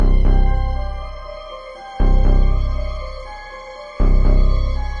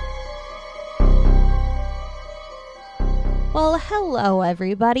Hello,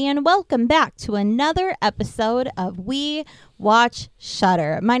 everybody, and welcome back to another episode of We Watch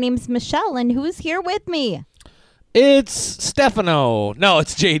Shudder. My name's Michelle, and who's here with me? It's Stefano. No,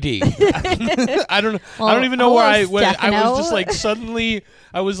 it's JD. I don't even know where I went. I was just like suddenly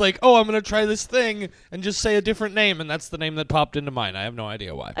I was like, "Oh, I'm going to try this thing and just say a different name," and that's the name that popped into mind. I have no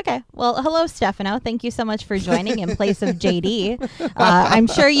idea why. Okay. Well, hello, Stefano. Thank you so much for joining in place of JD. I'm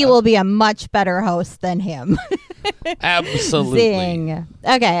sure you will be a much better host than him. Absolutely. Zing.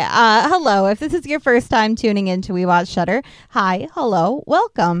 Okay. Hello. If this is your first time tuning in to We Watch Shudder, hi, hello,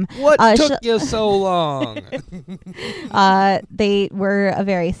 welcome. What took you so long? They were a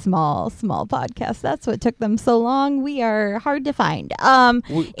very small podcast. That's what took them so long. We are hard to find.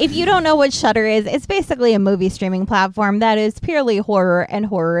 If you don't know what Shudder is, it's basically a movie streaming platform that is purely horror and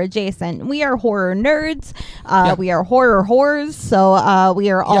horror adjacent. We are horror nerds. We are horror whores. So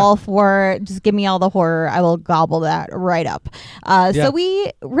we are all for just give me all the horror. I will gobble that right up. So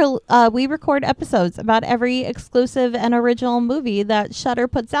we record episodes about every exclusive and original movie that Shudder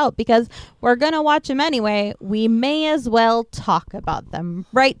puts out because we're gonna watch them anyway. We may as well talk about them,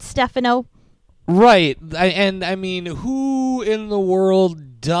 right, Stefano? Right. I mean, who in the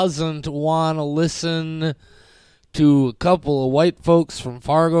world doesn't want to listen to a couple of white folks from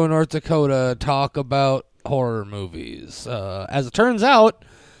Fargo, North Dakota talk about horror movies? As it turns out,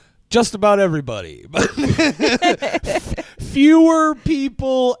 just about everybody. Fewer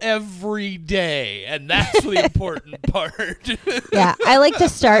people every day, and that's the important part. Yeah, I like to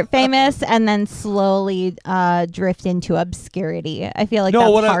start famous and then slowly drift into obscurity. I feel like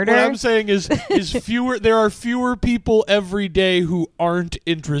that's harder. What I'm saying is fewer. There are fewer people every day who aren't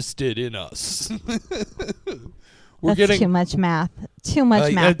interested in us. That's too much math. Too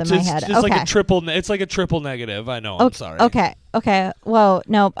much math in my head. It's like a triple. It's like a triple negative. I know. I'm sorry. Okay. Whoa.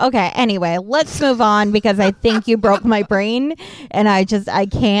 No. Okay. Anyway, let's move on because I think you broke my brain, and I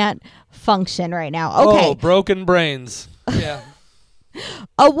can't function right now. Okay. Oh, broken brains. Yeah.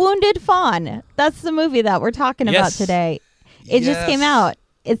 A Wounded Fawn. That's the movie that we're talking about today. It just came out.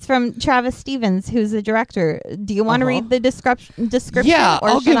 It's from Travis Stevens, who's the director. Do you want to read the description? Yeah, or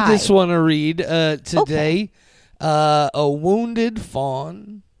I'll give I? this one a read today. Okay. A wounded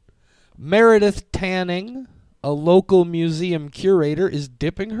fawn. Meredith Tanning, a local museum curator, is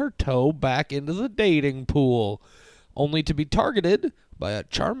dipping her toe back into the dating pool, only to be targeted by a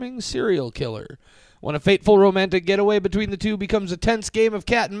charming serial killer. When a fateful romantic getaway between the two becomes a tense game of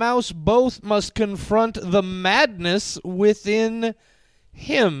cat and mouse, both must confront the madness within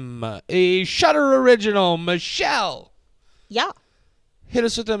him. A Shudder original. Michelle. Yeah. Hit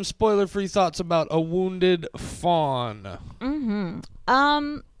us with them spoiler-free thoughts about A Wounded Fawn.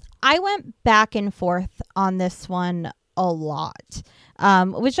 Mm-hmm. I went back and forth on this one a lot,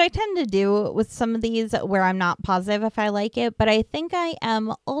 which I tend to do with some of these where I'm not positive if I like it, but I think I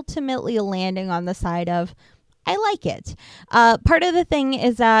am ultimately landing on the side of I like it. Part of the thing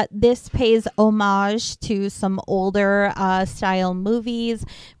is that this pays homage to some older style movies,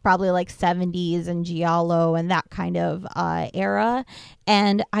 probably like 70s and Giallo and that kind of era.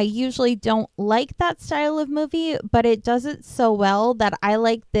 And I usually don't like that style of movie, but it does it so well that I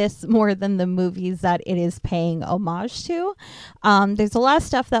like this more than the movies that it is paying homage to. There's a lot of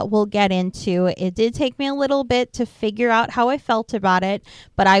stuff that we'll get into. It did take me a little bit to figure out how I felt about it,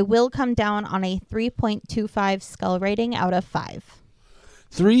 but I will come down on a 3.25 skull rating out of 5.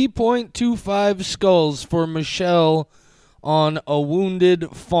 3.25 skulls for Michelle on A Wounded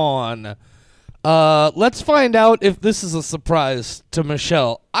Fawn. Let's find out if this is a surprise to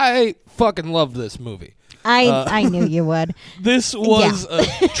Michelle. I fucking love this movie. I knew you would. This was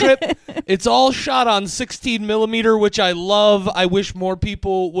a trip. It's all shot on 16 millimeter, which I love. I wish more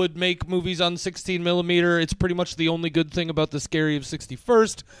people would make movies on 16 millimeter. It's pretty much the only good thing about the Scary of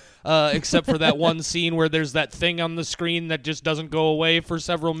 61st, except for that one scene where there's that thing on the screen that just doesn't go away for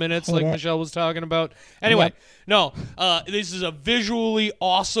several minutes, like Michelle was talking about. Anyway, this is a visually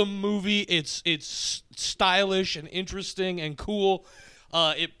awesome movie. It's stylish and interesting and cool.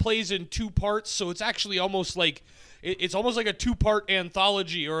 It plays in two parts, so it's actually almost like it's almost like a two-part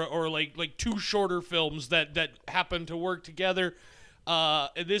anthology or like two shorter films that happen to work together.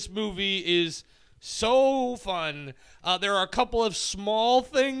 This movie is so fun. There are a couple of small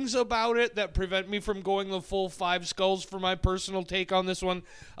things about it that prevent me from going the full 5 skulls for my personal take on this one,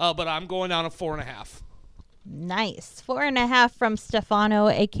 but I'm going down a 4.5. Nice. 4.5 from Stefano,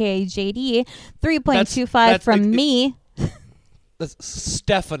 a.k.a. JD. 3.25 from me. That's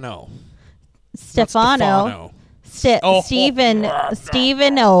Stefano. Stefano. Stephen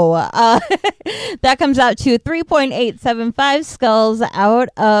O. That comes out to 3.875 skulls out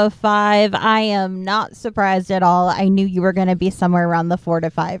of 5. I am not surprised at all. I knew you were going to be somewhere around the 4 to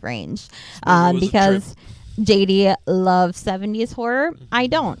 5 range because JD loves 70s horror. I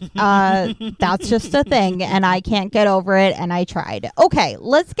don't. That's just a thing, and I can't get over it, and I tried. Okay,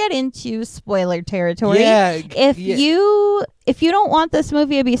 let's get into spoiler territory. If you don't want this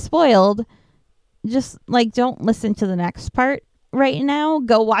movie to be spoiled, just don't listen to the next part right now.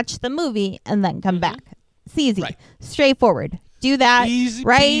 Go watch the movie and then come back. It's easy. Right. Straightforward. Do that. Easy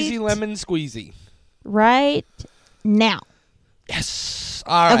right peasy lemon squeezy. Right now. Yes.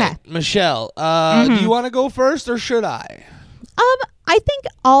 All right. Okay. Michelle, do you want to go first or should I? I think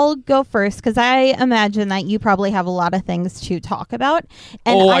I'll go first because I imagine that you probably have a lot of things to talk about.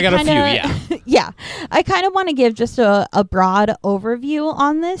 And I got a few, yeah. Yeah. I kind of want to give just a broad overview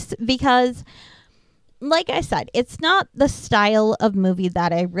on this because, like I said, it's not the style of movie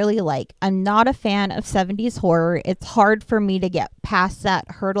that I really like. I'm not a fan of 70s horror. It's hard for me to get past that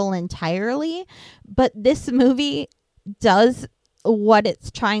hurdle entirely. But this movie does what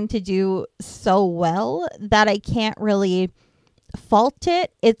it's trying to do so well that I can't really fault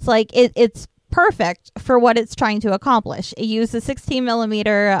it. It's it's perfect for what it's trying to accomplish. It uses 16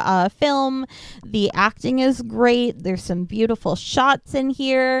 millimeter film. The acting is great. There's some beautiful shots in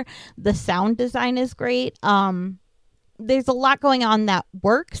here. The sound design is great. There's a lot going on that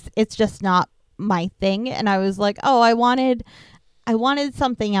works. It's just not my thing. And I was like, oh, I wanted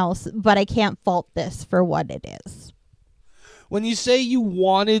something else, but I can't fault this for what it is. When you say you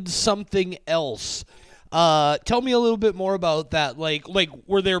wanted something else, tell me a little bit more about that. Like,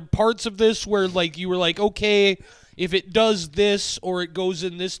 were there parts of this where, you were like, okay, if it does this or it goes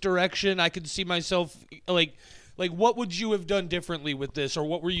in this direction, I could see myself, what would you have done differently with this, or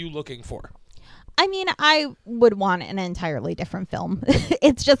what were you looking for? I mean, I would want an entirely different film.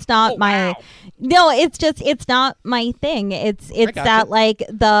 It's just not wow. No, it's not my thing. It's that,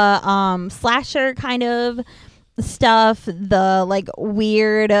 the slasher kind of stuff, the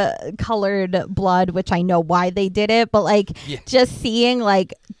weird colored blood, which I know why they did it, but just seeing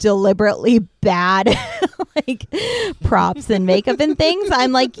deliberately bad props and makeup and things,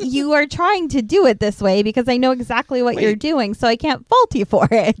 I'm like, you are trying to do it this way because I know exactly what you're doing, so I can't fault you for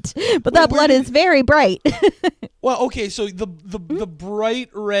it. But that blood is very bright. Well, okay, so the bright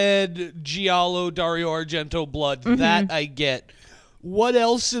red Giallo Dario Argento blood, that I get. What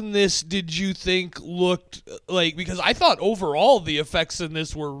else in this did you think looked because I thought overall the effects in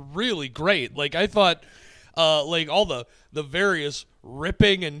this were really great. I thought all the various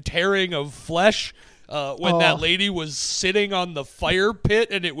ripping and tearing of flesh when that lady was sitting on the fire pit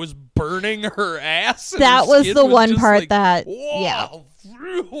and it was burning her ass. That was the one part that, whoa,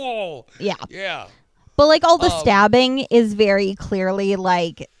 yeah. Yeah. But all the stabbing is very clearly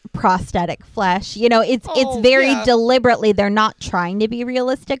prosthetic flesh. It's very deliberately, they're not trying to be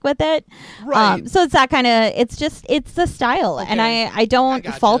realistic with it. Right. So it's that kind of, it's the style. Okay. And I don't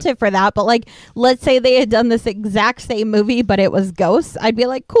fault it for that. But let's say they had done this exact same movie, but it was ghosts. I'd be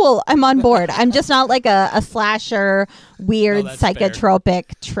like, cool, I'm on board. I'm just not a slasher, weird,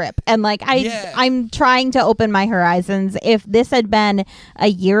 psychotropic trip. And I'm trying to open my horizons. If this had been a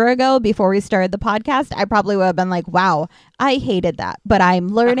year ago before we started the podcast, I probably would have been like, wow, I hated that, but I'm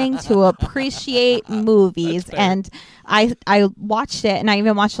learning to appreciate movies. And I watched it, and I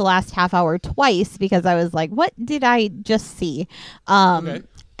even watched the last half hour twice because I was like, what did I just see? And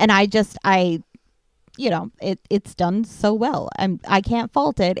it's done so well. I can't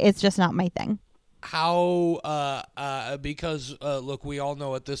fault it. It's just not my thing. How, because, look, we all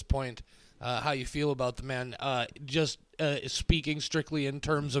know at this point how you feel about the man. Just speaking strictly in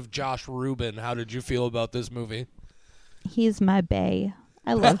terms of Josh Ruben, how did you feel about this movie? He's my bae.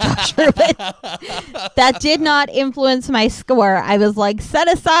 I love Josh Ruben. That did not influence my score. I was like,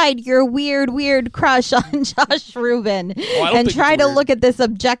 set aside your weird crush on Josh Ruben and try to look at this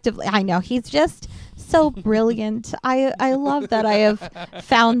objectively. I know, he's just so brilliant. I love that I have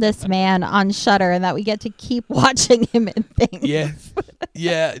found this man on Shudder and that we get to keep watching him in things.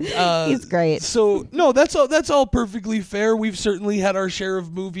 Yeah. He's great. So no, that's all perfectly fair. We've certainly had our share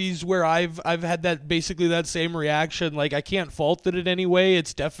of movies where I've had that same reaction. I can't fault it in any way.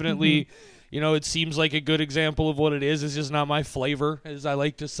 It's definitely it seems like a good example of what it is. It's just not my flavor, as I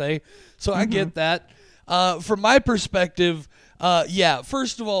like to say. So I get that. From my perspective,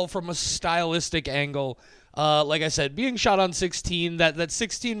 first of all, from a stylistic angle, like I said, being shot on 16, that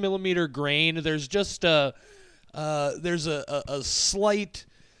 16 millimeter grain, there's just there's a slight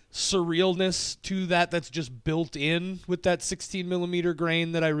surrealness to that's just built in with that 16 millimeter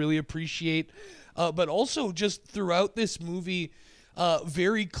grain that I really appreciate. but also just throughout this movie,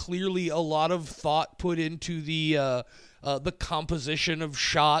 very clearly a lot of thought put into the composition of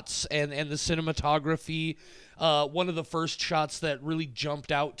shots and the cinematography. One of the first shots that really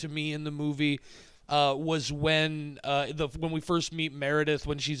jumped out to me in the movie was when we first meet Meredith,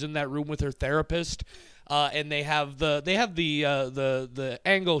 when she's in that room with her therapist, and they have the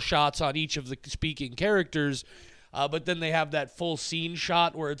angle shots on each of the speaking characters, but then they have that full scene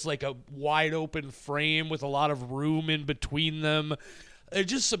shot where it's like a wide open frame with a lot of room in between them.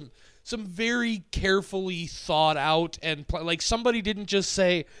 Just some very carefully thought out, and like somebody didn't just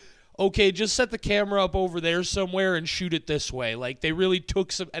say, okay, just set the camera up over there somewhere and shoot it this way. Like, they really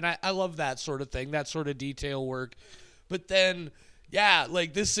took some, and I love that sort of thing, that sort of detail work. But then, yeah,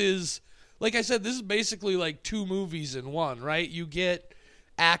 like, this is, like I said, this is basically like 2 movies in one, right? You get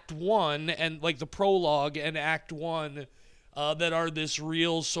Act 1 and, like, the prologue and Act 1 that are this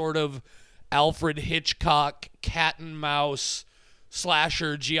real sort of Alfred Hitchcock cat and mouse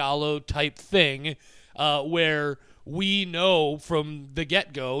slasher giallo type thing, where we know from the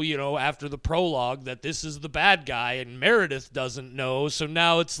get-go, after the prologue, that this is the bad guy, and Meredith doesn't know. So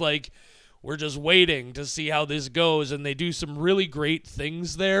now it's like we're just waiting to see how this goes, and they do some really great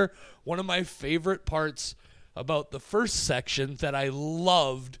things there. One of my favorite parts about the first section that I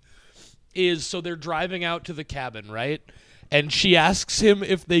loved is, so they're driving out to the cabin, right? And she asks him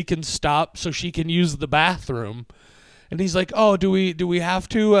if they can stop so she can use the bathroom. And he's like, "Oh, do we have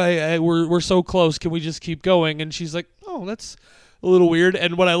to? We're so close. Can we just keep going?" And she's like, "Oh, that's a little weird."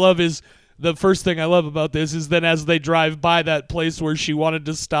 And what I love is, the first thing I love about this is then as they drive by that place where she wanted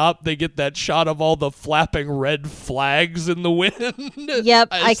to stop, they get that shot of all the flapping red flags in the wind. Yep,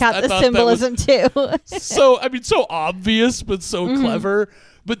 I caught the symbolism too. So obvious, but so clever.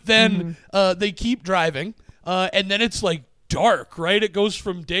 But then they keep driving, and then it's like dark, right? It goes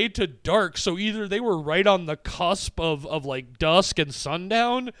from day to dark. So either they were right on the cusp of like dusk and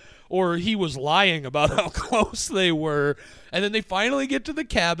sundown, or he was lying about how close they were. And then they finally get to the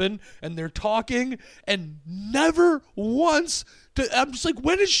cabin, and they're talking, and never once I'm just like,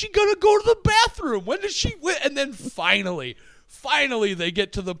 when is she gonna go to the bathroom? When does she? And then finally they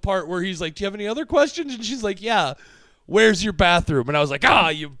get to the part where he's like, "Do you have any other questions?" And she's like, "Yeah. Where's your bathroom?" And I was like,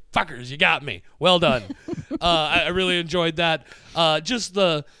 you fuckers, you got me. Well done. I really enjoyed that. Just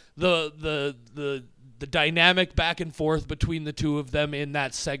the dynamic back and forth between the two of them in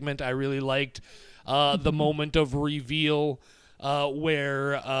that segment I really liked. The moment of reveal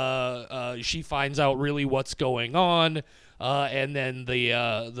where she finds out really what's going on, and then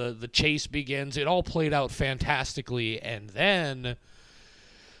the chase begins. It all played out fantastically, and then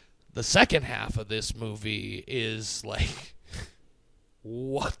the second half of this movie is like,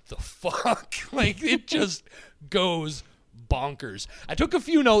 what the fuck? Like, it just goes bonkers. I took a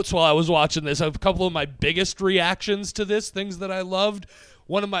few notes while I was watching this. I have a couple of my biggest reactions to this, things that I loved.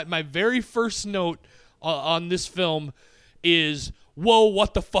 One of my very first note on this film is, whoa,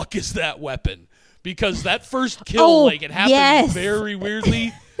 what the fuck is that weapon? Because that first kill, it happens very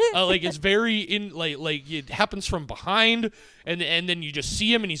weirdly. It's very like it happens from behind, and then you just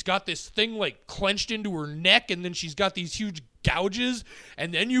see him, and he's got this thing like clenched into her neck, and then she's got these huge gouges,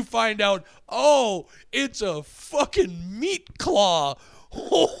 and then you find out, oh, it's a fucking meat claw.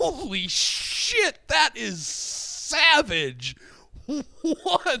 Holy shit, that is savage.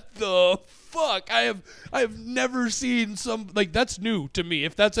 What the fuck? I have never seen that's new to me.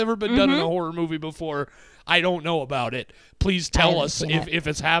 If that's ever been done in a horror movie before, I don't know about it. Please tell us if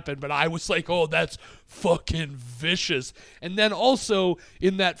it's happened. But I was like, oh, that's fucking vicious. And then also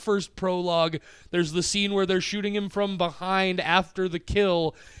in that first prologue, there's the scene where they're shooting him from behind after the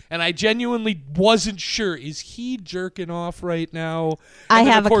kill. And I genuinely wasn't sure. Is he jerking off right now? I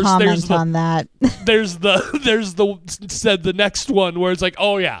have a comment on that. There's the next one where it's like,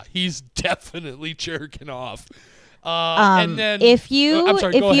 oh yeah, he's definitely jerking off. And then I'm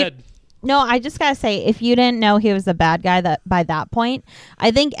sorry, go ahead. No, I just gotta say, if you didn't know he was a bad guy by that point, I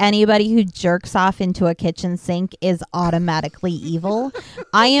think anybody who jerks off into a kitchen sink is automatically evil.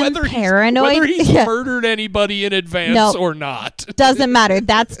 I am paranoid. Whether he's murdered anybody in advance or not. Doesn't matter.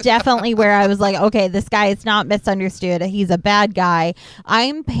 That's definitely where I was like, okay, this guy is not misunderstood. He's a bad guy.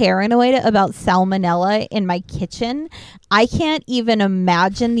 I'm paranoid about salmonella in my kitchen. I can't even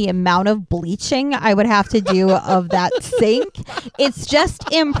imagine the amount of bleaching I would have to do of that sink. It's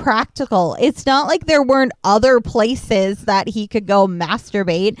just impractical. It's not like there weren't other places that he could go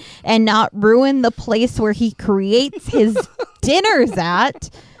masturbate and not ruin the place where he creates his dinners at.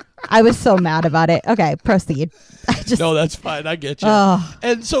 I was so mad about it. Okay, proceed. No, that's fine. I get you.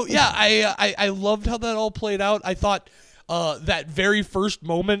 And so, yeah, I loved how that all played out. I thought that very first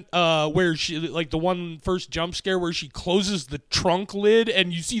moment where she, like the one first jump scare where she closes the trunk lid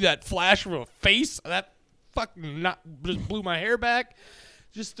and you see that flash of a face, that fucking just blew my hair back.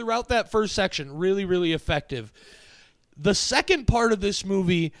 Just throughout that first section, really, really effective. The second part of this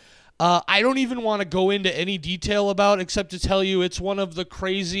movie, I don't even want to go into any detail about, except to tell you it's one of the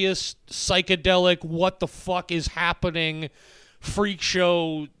craziest psychedelic, what the fuck is happening freak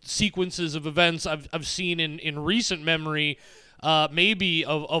show sequences of events I've seen in recent memory, maybe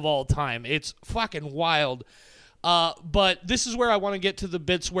of all time. It's fucking wild. But this is where I want to get to the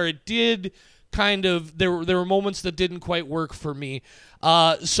bits where it did kind of, there were moments that didn't quite work for me.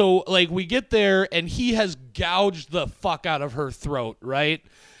 So like we get there and he has gouged the fuck out of her throat, right?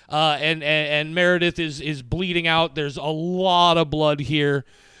 And Meredith is bleeding out. There's a lot of blood here.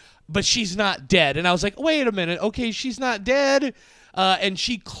 But she's not dead. And I was like, wait a minute. Okay, she's not dead. And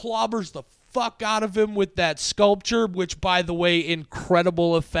she clobbers the fuck out of him with that sculpture, which, by the way,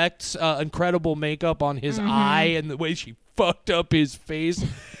 incredible effects, incredible makeup on his eye and the way she fucked up his face.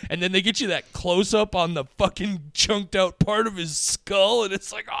 And then they get you that close-up on the fucking chunked out part of his skull. And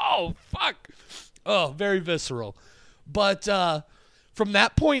it's like, oh, fuck. Oh, very visceral. But from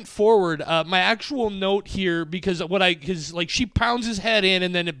that point forward, my actual note here, because like she pounds his head in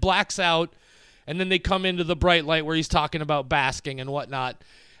and then it blacks out, and then they come into the bright light where he's talking about basking and whatnot.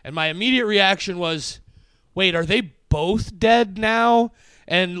 And my immediate reaction was, wait, are they both dead now?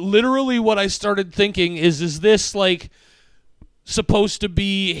 And literally what I started thinking is this like supposed to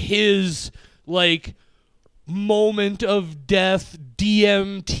be his like moment of death,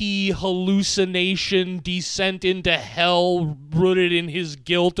 DMT hallucination, descent into hell, rooted in his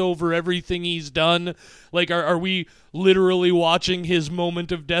guilt over everything he's done? Like, are we literally watching his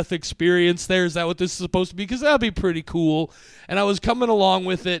moment of death experience there? Is that what this is supposed to be? Because that'd be pretty cool. And I was coming along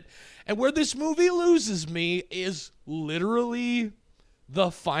with it. And where this movie loses me is literally the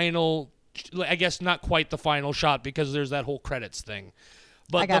final, I guess not quite the final shot, because there's that whole credits thing.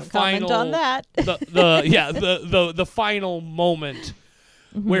 But I got to comment on that. the final moment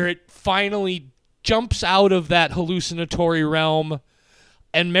where it finally jumps out of that hallucinatory realm,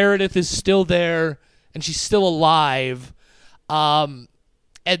 and Meredith is still there, and she's still alive. And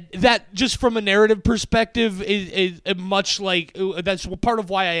that, just from a narrative perspective, is much like, that's part of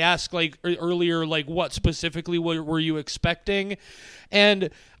why I asked like earlier, like what specifically were you expecting? And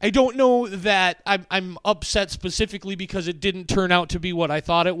I don't know that I'm upset specifically because it didn't turn out to be what I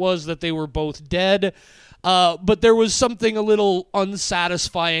thought it was, that they were both dead. But there was something a little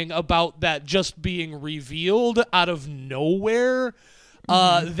unsatisfying about that just being revealed out of nowhere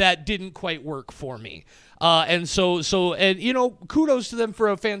that didn't quite work for me. And you know, kudos to them for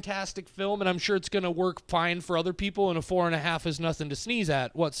a fantastic film, and I'm sure it's going to work fine for other people, and a 4.5 is nothing to sneeze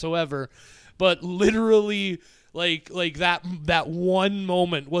at whatsoever. But literally, like that one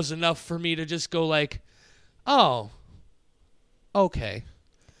moment was enough for me to just go like, oh, okay.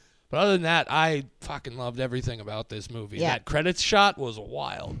 But other than that, I fucking loved everything about this movie. Yeah. That credits shot was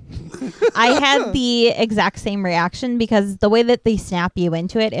wild. I had the exact same reaction, because the way that they snap you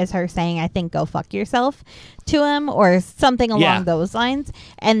into it is her saying, I think go fuck yourself to him, or something along those lines.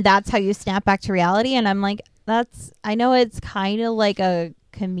 And that's how you snap back to reality. And I'm like, I know it's kind of like a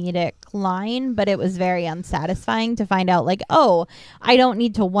comedic line, but it was very unsatisfying to find out like, oh, I don't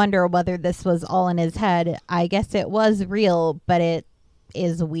need to wonder whether this was all in his head. I guess it was real, but it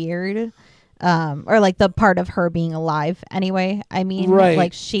is weird. Or like the part of her being alive anyway. I mean, right.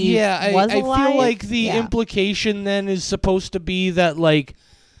 Like she was alive. I feel like the implication then is supposed to be that like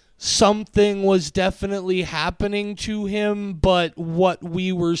something was definitely happening to him, but what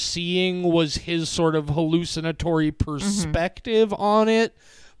we were seeing was his sort of hallucinatory perspective on it.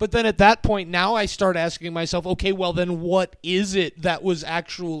 But then at that point, now I start asking myself, okay, well then what is it that was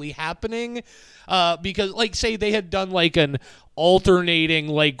actually happening? Because like say they had done like an alternating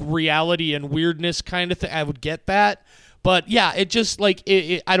like reality and weirdness kind of thing, I would get that. But yeah, it just like,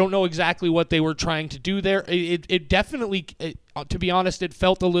 I don't know exactly what they were trying to do there. It definitely, to be honest, it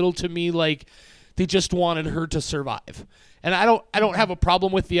felt a little to me like they just wanted her to survive. And I don't have a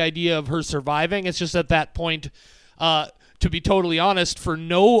problem with the idea of her surviving. It's just at that point, to be totally honest, for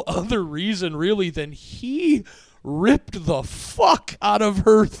no other reason really than he ripped the fuck out of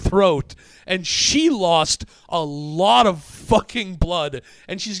her throat, and she lost a lot of fucking blood,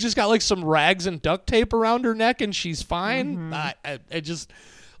 and she's just got like some rags and duct tape around her neck, and she's fine. I just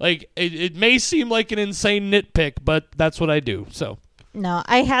like it may seem like an insane nitpick, but that's what I do. So no,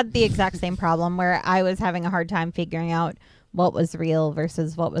 I had the exact same problem where I was having a hard time figuring out what was real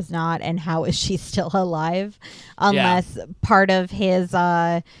versus what was not, and how is she still alive, unless part of his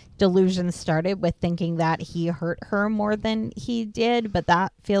delusion started with thinking that he hurt her more than he did, but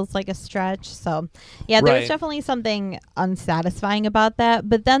that feels like a stretch. So yeah, there was definitely something unsatisfying about that,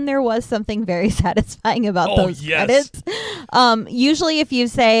 but then there was something very satisfying about those credits. Usually if you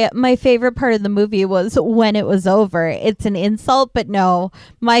say my favorite part of the movie was when it was over, it's an insult, but no,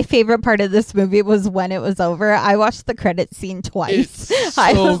 my favorite part of this movie was when it was over. I watched the credit scene twice.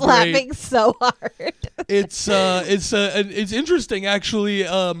 I was laughing so hard. It's interesting actually.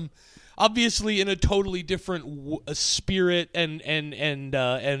 Obviously in a totally different spirit and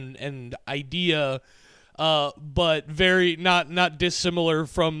idea, but very not dissimilar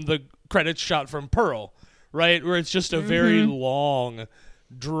from the credits shot from Pearl, right? Where it's just a very long,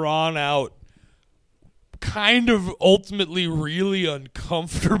 drawn out, kind of ultimately really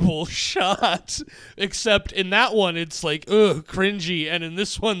uncomfortable shot. Except in that one, it's like, ugh, cringy, and in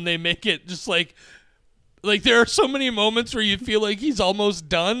this one, they make it just like there are so many moments where you feel like he's almost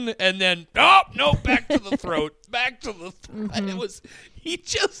done, and then no, back to the throat, back to the throat. He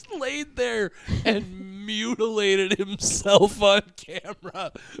just laid there and mutilated himself on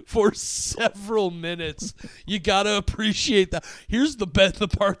camera for several minutes. You gotta appreciate that. Here's the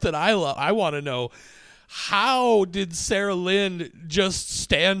part that I want to know: how did Sarah Lynn just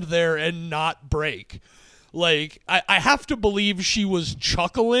stand there and not break? Like, I have to believe she was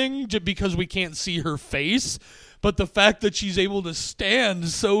chuckling because we can't see her face, but the fact that she's able to stand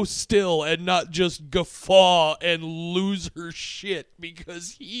so still and not just guffaw and lose her shit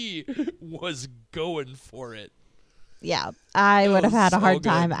because he was going for it. Yeah, I would have had a hard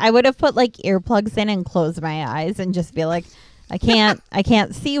time. I would have put like earplugs in and closed my eyes and just be like, I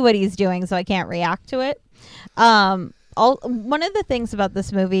can't see what he's doing, so I can't react to it. One of the things about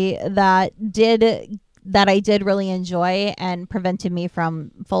this movie that I did really enjoy and prevented me from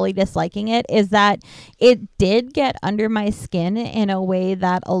fully disliking it is that it did get under my skin in a way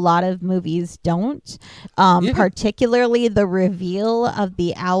that a lot of movies don't. Particularly the reveal of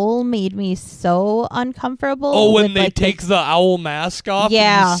the owl made me so uncomfortable. Oh, when they take the owl mask off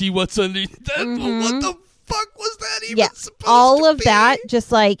and you see what's underneath that? What the fuck was that even supposed to be? All of that,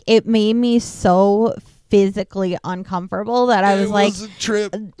 just like, it made me so physically uncomfortable that I was like, a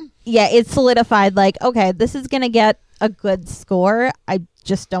trip. Yeah, it solidified like, okay, this is gonna get a good score. I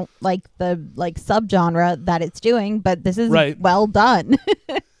just don't like the subgenre that it's doing, but this is well done.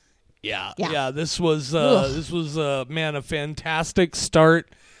 Yeah. This was man, a fantastic start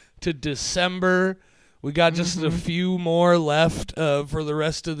to December. We got just a few more left for the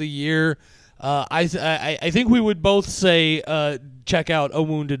rest of the year. I think we would both say check out A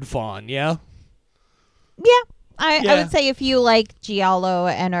Wounded Fawn. Yeah. Yeah. I would say if you like Giallo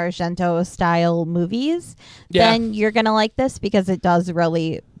and Argento style movies, then you're going to like this because it does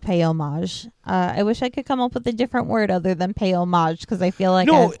really pay homage. I wish I could come up with a different word other than pay homage because I feel like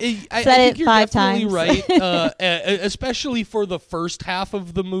I said it 5 times. Right. Especially for the first half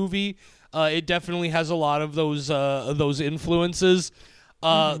of the movie, it definitely has a lot of those influences.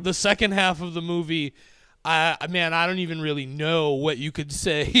 The second half of the movie, I don't even really know what you could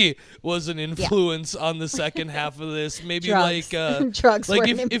say was an influence on the second half of this. Maybe drugs. Drugs. Like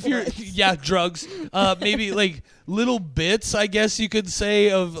if you're drugs. Maybe like little bits, I guess you could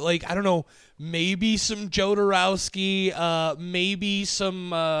say, of like, I don't know, maybe some Jodorowsky, maybe some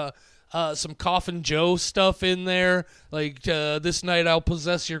Coffin Joe stuff in there. Like This Night I'll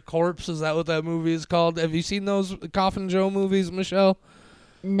Possess Your Corpse. Is that what that movie is called? Have you seen those Coffin Joe movies, Michelle?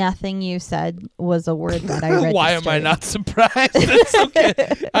 Nothing you said was a word that I registered. Why am I not surprised? It's okay.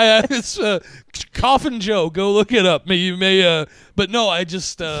 It's Coffin Joe. Go look it up. You may. But no, I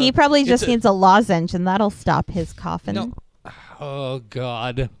just. He probably just needs a lozenge, and that'll stop his coffin. No. Oh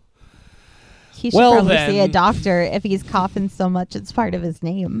God. He should probably see a doctor if he's coughing so much. It's part of his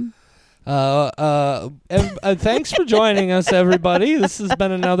name. Thanks for joining us, everybody. This has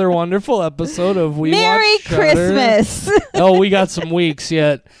been another wonderful episode of Merry Watch Shudder. Christmas. Oh, we got some weeks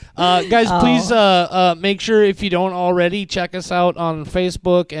yet. Guys, please make sure, if you don't already, check us out on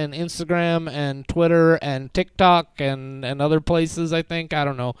Facebook and Instagram and Twitter and TikTok and other places, I think. I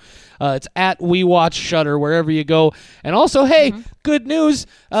don't know. It's at We Watch Shudder wherever you go. And also, hey, good news.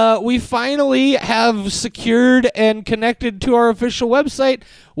 We finally have secured and connected to our official website,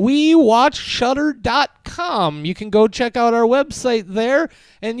 WeWatchShudder.com. You can go check out our website there,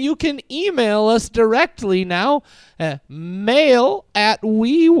 and you can email us directly now at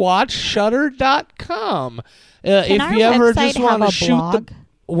mail@WeWatchShudder.com. If you ever just want to shoot the...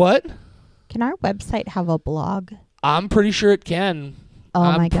 What? Can our website have a blog? I'm pretty sure it can.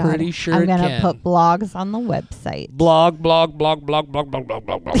 Oh my God. I'm pretty sure I'm it going to can. put blogs on the website. Blog.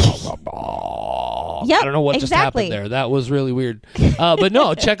 wall. Yep, I don't know what just exactly. happened there. That was really weird. But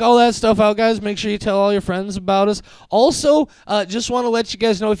no, check all that stuff out, guys. Make sure you tell all your friends about us. Also, just want to let you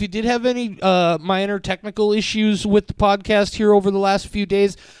guys know if you did have any minor technical issues with the podcast here over the last few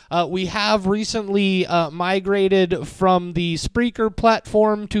days, we have recently migrated from the Spreaker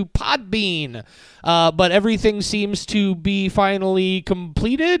platform to Podbean. But everything seems to be finally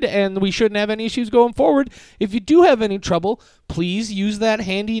completed, and we shouldn't have any issues going forward. If you do have any trouble, please use that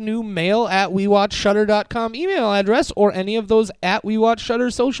handy new mail@wewatchshudder.com email address or any of those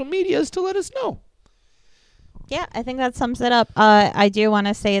 @WeWatchShudder social medias to let us know. Yeah, I think that sums it up. I do want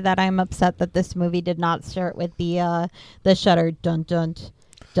to say that I'm upset that this movie did not start with the Shudder dun dun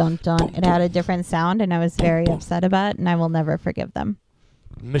dun dun. It had a different sound, and I was very upset about it, and I will never forgive them.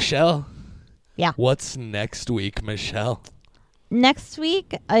 Michelle. Yeah. What's next week, Michelle? Next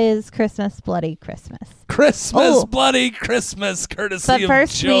week is Christmas Bloody Christmas. Christmas Bloody Christmas, courtesy of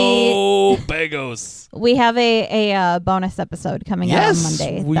Joe Bagos. We have a bonus episode coming out on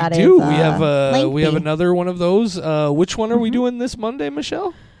Monday. We that do. Is, we have another one of those. Which one are we doing this Monday,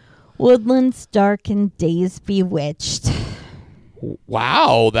 Michelle? Woodlands Dark and Days Bewitched.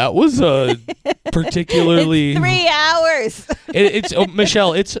 Wow, that was a particularly... It's 3 hours.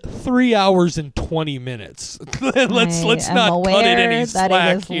 Michelle, it's 3 hours and 20 minutes. let's not cut it any slack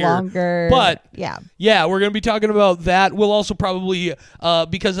it is here. Longer. But yeah, we're going to be talking about that. We'll also probably,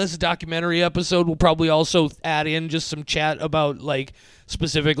 because this is a documentary episode, we'll probably also add in just some chat about like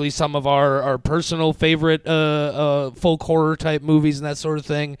specifically some of our personal favorite folk horror type movies and that sort of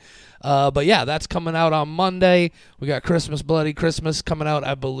thing. But yeah, that's coming out on Monday. We got Christmas Bloody Christmas coming out,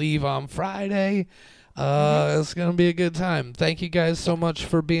 I believe, on Friday. It's going to be a good time. Thank you guys so much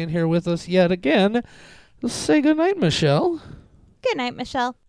for being here with us yet again. Let's say goodnight, Michelle. Good night, Michelle.